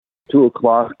2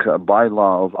 o'clock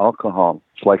bylaw of alcohol.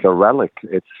 It's like a relic.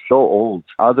 It's so old.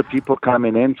 Other people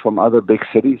coming in from other big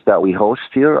cities that we host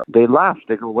here, they laugh.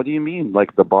 They go, "What do you mean?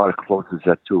 Like the bar closes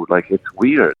at 2? Like it's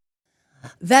weird."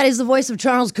 That is the voice of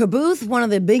Charles Caboth, one of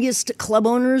the biggest club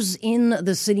owners in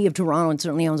the city of Toronto, and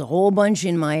certainly owns a whole bunch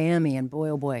in Miami. And boy,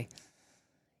 oh boy,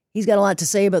 he's got a lot to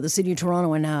say about the city of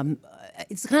Toronto. And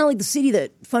it's kind of like the city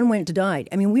that fun went to die.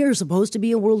 I mean, we are supposed to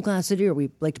be a world-class city, or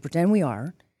we like to pretend we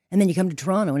are. And then you come to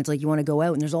Toronto, and it's like you want to go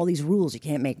out, and there's all these rules. You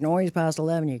can't make noise past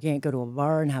 11. You can't go to a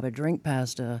bar and have a drink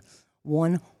past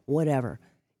 1, whatever.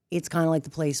 It's kind of like the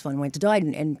place fun went to die.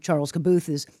 And Charles Caboth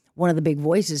is one of the big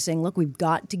voices saying, look, we've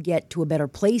got to get to a better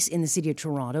place in the city of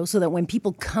Toronto so that when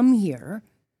people come here,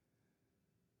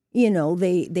 you know,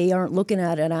 they aren't looking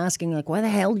at it and asking, like, why the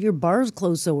hell do your bars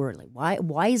closed so early?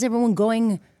 Why is everyone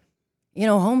going, you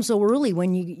know, home so early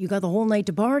when you got the whole night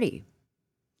to party?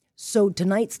 So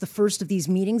tonight's the first of these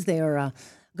meetings. They are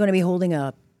going to be holding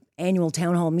a annual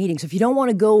town hall meeting. So if you don't want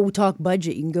to go talk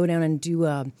budget, you can go down and do,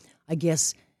 I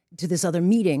guess, to this other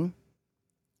meeting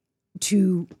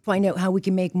to find out how we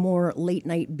can make more late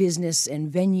night business and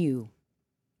venue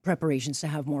preparations to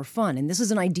have more fun. And this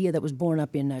is an idea that was born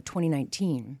up in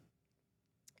 2019.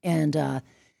 And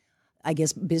I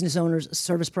guess business owners,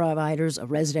 service providers,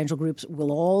 residential groups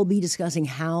will all be discussing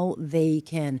how they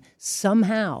can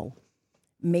somehow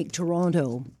make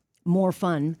Toronto more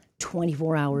fun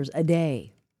 24 hours a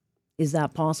day. Is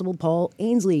that possible? Paul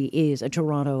Ainsley is a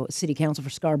Toronto City Council for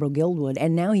Scarborough-Guildwood,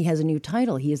 and now he has a new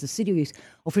title. He is the city's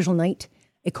official night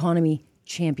economy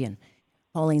champion.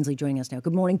 Paul Ainsley joining us now.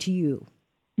 Good morning to you.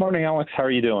 Morning, Alex. How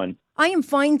are you doing? I am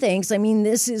fine, thanks. I mean,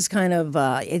 this is kind of,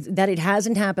 that it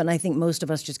hasn't happened, I think most of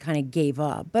us just kind of gave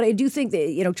up. But I do think that,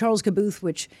 you know, Charles Caboth,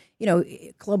 which, you know,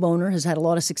 club owner, has had a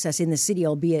lot of success in the city,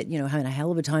 albeit, you know, having a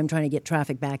hell of a time trying to get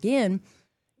traffic back in.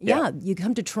 Yeah, you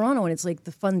come to Toronto and it's like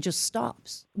the fun just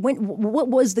stops. What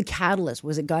was the catalyst?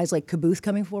 Was it guys like Caboth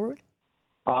coming forward?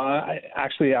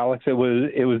 Actually, Alex, it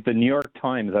was the New York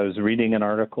Times. I was reading an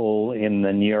article in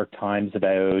the New York Times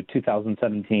about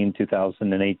 2017,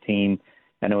 2018,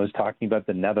 and it was talking about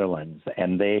the Netherlands,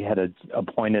 and they had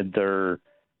appointed their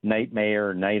night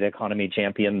mayor, night economy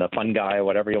champion, the fun guy,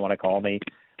 whatever you want to call me,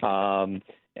 and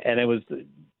it was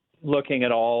looking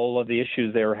at all of the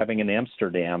issues they were having in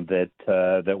Amsterdam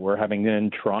that we're having in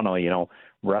Toronto. You know,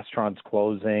 restaurants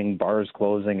closing, bars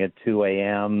closing at 2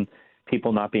 a.m.,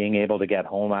 people not being able to get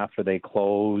home after they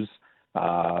close.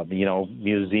 You know,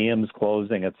 museums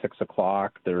closing at 6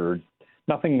 o'clock. There's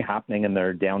nothing happening in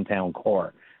their downtown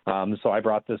core. So I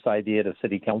brought this idea to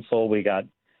City Council. We got,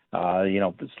 you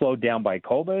know, slowed down by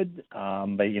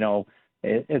COVID, but you know,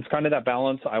 it's kind of that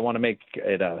balance. I want to make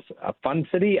it a fun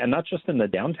city, and not just in the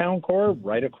downtown core,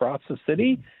 right across the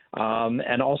city,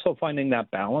 and also finding that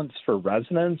balance for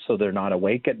residents so they're not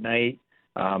awake at night,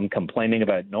 complaining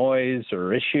about noise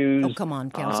or issues. Oh, come on,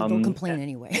 Council. They'll complain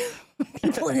anyway.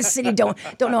 People in the city don't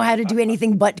know how to do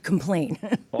anything but complain.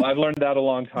 Well, I've learned that a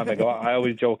long time ago. I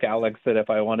always joke, Alex, that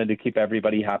if I wanted to keep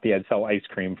everybody happy, I'd sell ice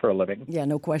cream for a living. Yeah,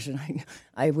 no question.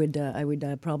 I would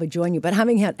probably join you. But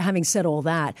having said all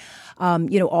that,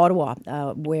 you know, Ottawa,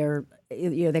 where,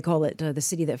 you know, they call it the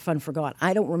city that fun forgot.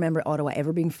 I don't remember Ottawa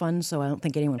ever being fun, so I don't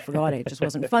think anyone forgot it. It just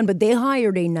wasn't fun. But they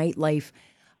hired a nightlife,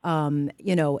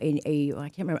 you know, I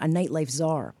can't remember, a nightlife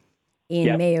czar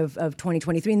in May of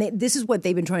 2023. And this is what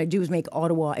they've been trying to do, is make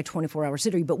Ottawa a 24-hour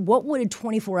city. But what would a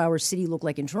 24-hour city look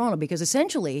like in Toronto? Because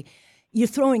essentially, you're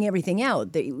throwing everything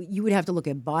out. You would have to look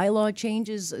at bylaw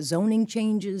changes, zoning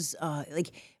changes.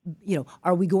 Like, you know,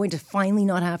 are we going to finally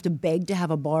not have to beg to have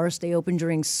a bar stay open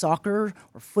during soccer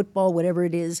or football, whatever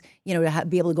it is, you know, to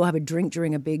be able to go have a drink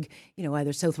during a big, you know,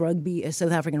 either South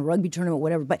African rugby tournament,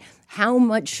 whatever. But how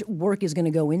much work is going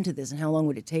to go into this, and how long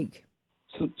would it take?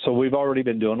 So we've already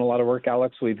been doing a lot of work,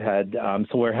 Alex. We've had,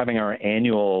 so we're having our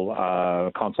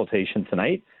annual consultation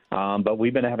tonight, but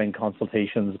we've been having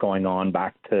consultations going on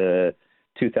back to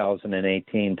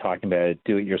 2018, talking about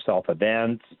do-it-yourself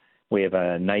events. We have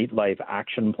a nightlife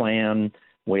action plan.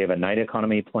 We have a night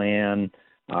economy plan.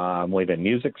 We have a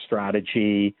music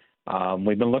strategy.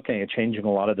 We've been looking at changing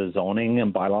a lot of the zoning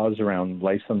and bylaws around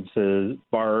licenses,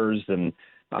 bars, and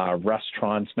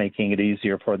restaurants, making it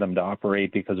easier for them to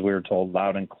operate, because we were told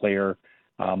loud and clear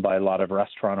by a lot of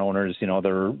restaurant owners, you know,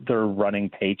 they're running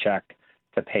paycheck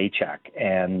to paycheck,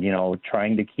 and, you know,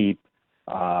 trying to keep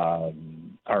our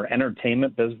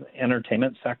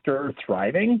entertainment sector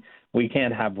thriving. We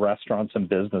can't have restaurants and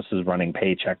businesses running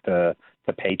paycheck to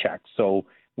paycheck. So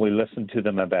we listened to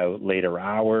them about later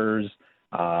hours,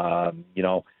 you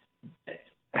know,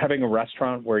 having a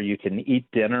restaurant where you can eat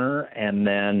dinner and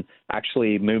then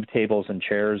actually move tables and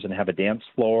chairs and have a dance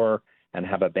floor and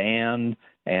have a band,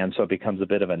 and so it becomes a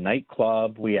bit of a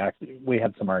nightclub. We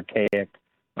had some archaic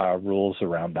rules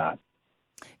around that.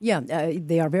 Yeah,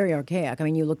 they are very archaic. I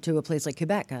mean, you look to a place like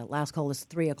Quebec. Last call is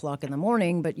 3:00 in the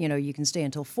morning, but you can stay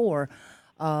until 4.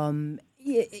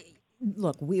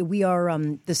 Look, we are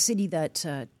the city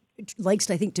that likes,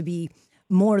 I think, to be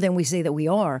more than we say that we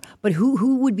are. But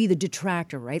who would be the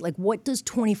detractor, right? Like, what does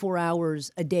 24 hours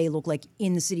a day look like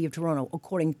in the city of Toronto,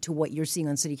 according to what you're seeing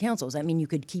on city council? Does that mean you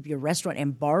could keep your restaurant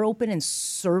and bar open and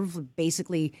serve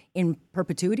basically in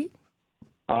perpetuity?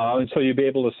 So you'd be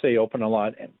able to stay open a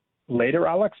lot later,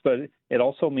 Alex, but it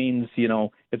also means,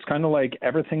 it's kind of like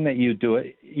everything that you do.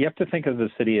 You have to think of the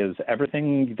city as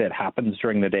everything that happens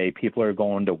during the day. People are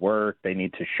going to work. They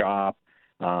need to shop.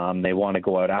 They want to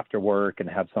go out after work and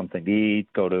have something to eat,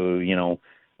 go to,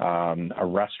 a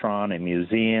restaurant, a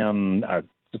museum, a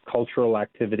cultural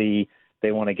activity.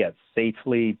 They want to get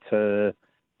safely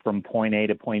from point A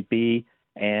to point B.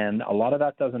 And a lot of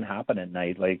that doesn't happen at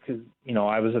night. Like,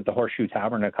 I was at the Horseshoe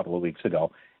Tavern a couple of weeks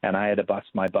ago, and I had to bust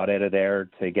my butt out of there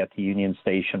to get to Union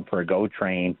Station for a GO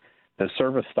train. The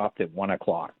service stopped at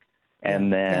 1:00.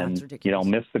 And then,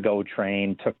 missed the GO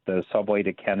train, took the subway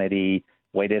to Kennedy,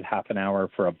 waited half an hour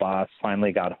for a bus,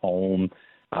 finally got home.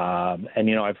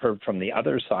 And I've heard from the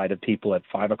other side of people at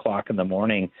 5:00 in the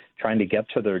morning trying to get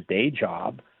to their day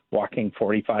job, walking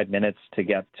 45 minutes to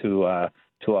get to a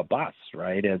bus,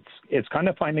 right? It's kind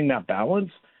of finding that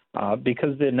balance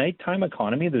because the nighttime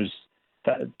economy, there's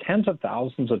tens of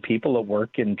thousands of people that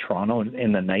work in Toronto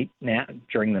in the night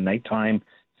during the nighttime.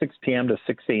 6 p.m. to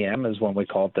 6 a.m. is when we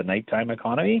call it the nighttime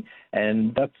economy.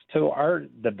 And that's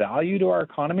the value to our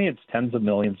economy, it's tens of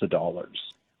millions of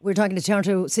dollars. We're talking to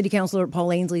Toronto City Councillor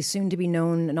Paul Ainslie, soon to be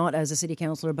known not as a city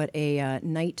councillor, but a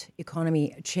night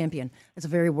economy champion. That's a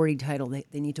very wordy title.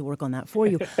 They need to work on that for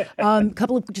you.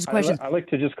 Couple of just questions. I like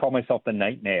to just call myself the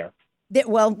night mayor.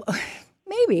 Well,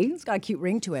 maybe. It's got a cute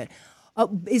ring to it.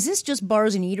 Is this just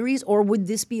bars and eateries, or would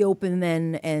this be open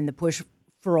then and the push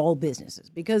for all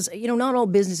businesses? Because, not all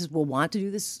businesses will want to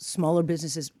do this. Smaller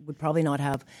businesses would probably not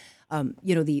have,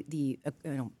 the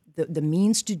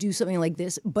means to do something like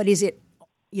this. But is it,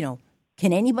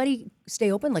 can anybody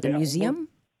stay open, like a museum?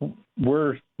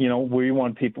 We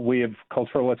want people. We have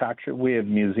cultural attraction. We have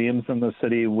museums in the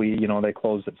city. They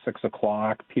close at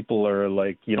 6:00. People are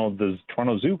like, the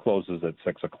Toronto Zoo closes at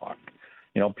 6:00.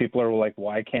 People are like,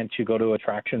 why can't you go to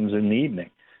attractions in the evening?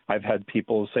 I've had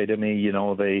people say to me,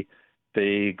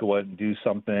 they go out and do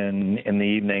something in the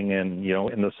evening and,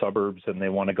 in the suburbs, and they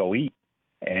want to go eat,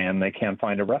 and they can't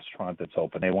find a restaurant that's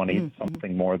open. They want to eat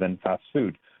something more than fast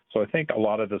food. So I think a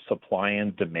lot of the supply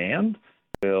and demand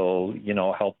will,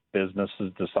 help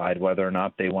businesses decide whether or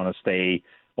not they want to stay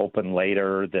open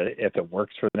later, that if it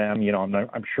works for them.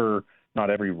 I'm sure not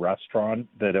every restaurant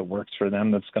that it works for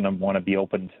them that's going to want to be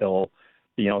open till,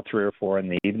 3 or 4 in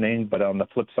the evening. But on the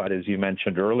flip side, as you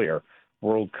mentioned earlier,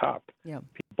 World Cup,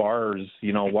 bars,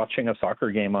 watching a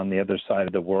soccer game on the other side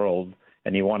of the world,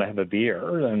 and you want to have a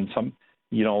beer, and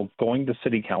going to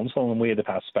city council, and we had to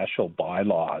pass special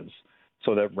bylaws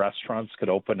so that restaurants could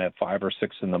open at 5 or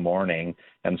 6 in the morning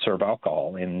and serve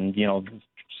alcohol. In,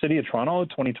 city of Toronto,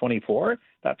 2024,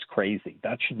 that's crazy.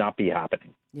 That should not be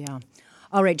happening. Yeah.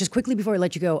 All right. Just quickly before I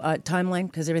let you go, timeline,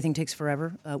 because everything takes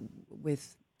forever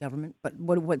with government. But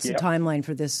what's the timeline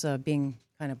for this being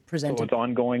kind of presented? So it's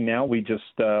ongoing now. We just,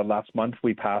 last month,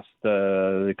 we passed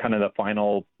the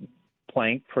final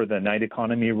plank for the night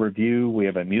economy review. We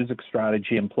have a music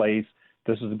strategy in place.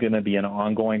 This is going to be an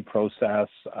ongoing process.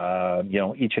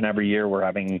 Each and every year we're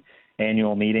having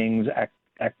annual meetings.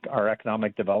 Our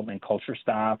economic development culture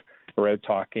staff are out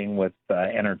talking with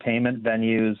entertainment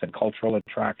venues and cultural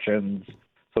attractions.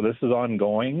 So this is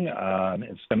ongoing.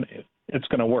 It's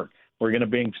going to work. We're going to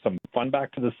bring some fun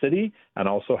back to the city and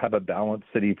also have a balanced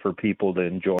city for people to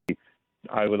enjoy,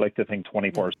 I would like to think,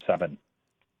 24/7.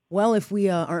 Well, if we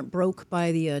aren't broke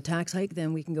by the tax hike,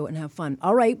 then we can go and have fun.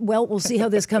 All right. Well, we'll see how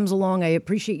this comes along. I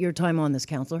appreciate your time on this,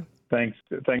 Councillor. Thanks,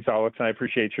 Alex. And I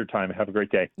appreciate your time. Have a great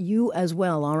day. You as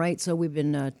well. All right. So we've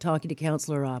been talking to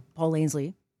Councillor Paul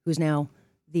Ainslie, who's now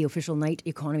the official night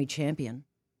economy champion.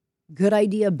 Good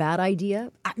idea, bad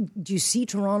idea? Do you see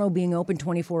Toronto being open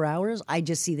 24 hours? I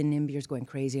just see the NIMBYers going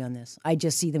crazy on this. I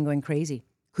just see them going crazy.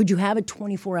 Could you have a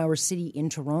 24-hour city in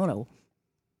Toronto?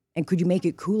 And could you make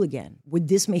it cool again? Would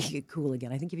this make it cool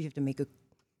again? I think if you have to make a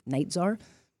night czar,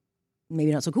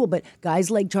 maybe not so cool. But guys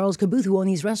like Charles Caboth, who own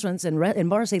these restaurants and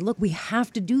bars, say, look, we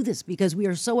have to do this because we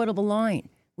are so out of a line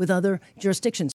with other jurisdictions.